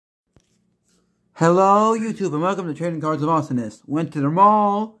Hello, YouTube, and welcome to Trading Cards of Awesomeness. Went to the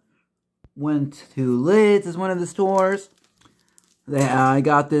mall, went to Lids as one of the stores. I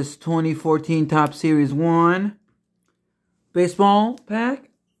got this 2014 Topps Series 1 baseball pack,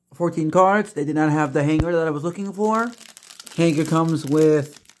 14 cards. They did not have the hanger that I was looking for. Hanger comes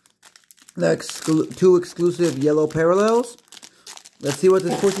with the two exclusive yellow parallels. Let's see what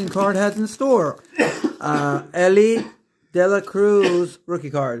this 14 card has in store. Ellie De La Cruz rookie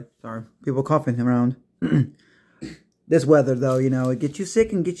card. Sorry, people coughing around. This weather, though, you know, it gets you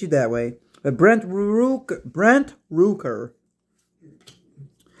sick and gets you that way. But Brent Rooker.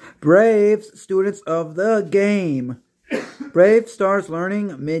 Braves, students of the game. Braves stars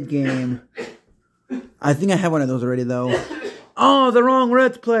learning mid-game. I think I have one of those already, though. Oh, the wrong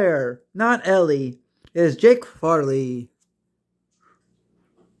Reds player. Not Ellie. It is Jake Farley.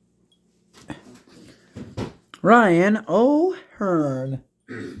 Ryan O'Hearn.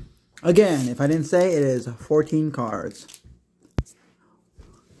 Again, if I didn't say, it is 14 cards.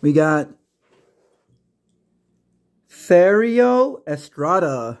 We got Thairo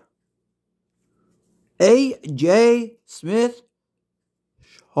Estrada. A.J. Smith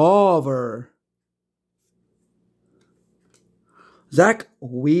Shawver. Zach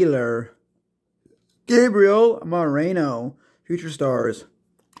Wheeler. Gabriel Moreno. Future Stars.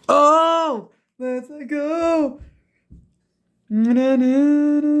 Oh! Let's go!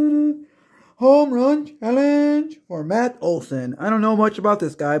 Home run challenge for Matt Olson. I don't know much about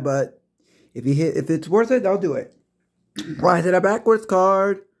this guy, but if it's worth it, I'll do it. Why is it a backwards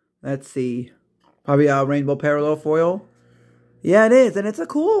card? Let's see. Probably a rainbow parallel foil. Yeah, it is, and it's a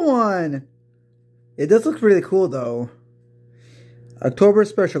cool one. It does look really cool, though. October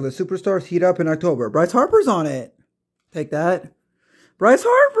special. The superstars heat up in October. Bryce Harper's on it. Take that. Bryce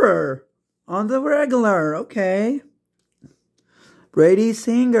Harper on the regular. Okay. Brady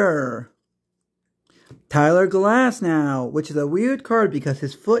Singer. Tyler Glasnow, which is a weird card because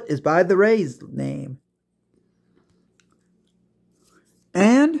his foot is by the Rays name.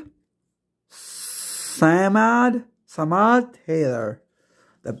 And Samad Taylor.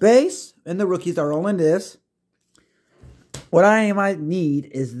 The base and the rookies are all in this. What I might need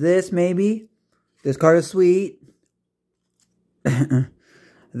is this, maybe. This card is sweet.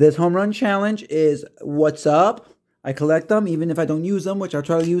 This home run challenge is what's up. I collect them, even if I don't use them, which I'll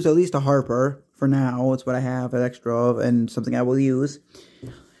try to use at least a Harper for now. It's what I have an extra of and something I will use.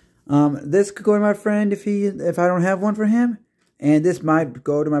 This could go to my friend if I don't have one for him. And this might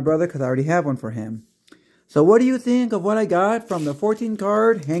go to my brother because I already have one for him. So what do you think of what I got from the 14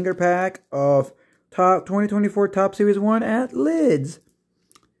 card hanger pack of 2024 Topps Series 1 at Lids?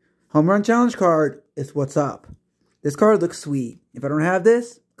 Home run challenge card is what's up. This card looks sweet. If I don't have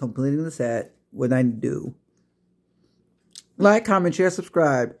this, completing the set, what I do. Like, comment, share,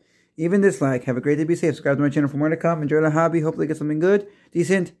 subscribe. Even dislike. Have a great day. Be safe. Subscribe to my channel for more to come. Enjoy the hobby. Hopefully get something good,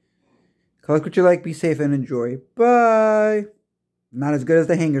 decent. Collect what you like. Be safe and enjoy. Bye. Not as good as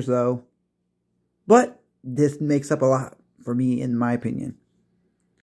the hangers, though. But this makes up a lot for me, in my opinion.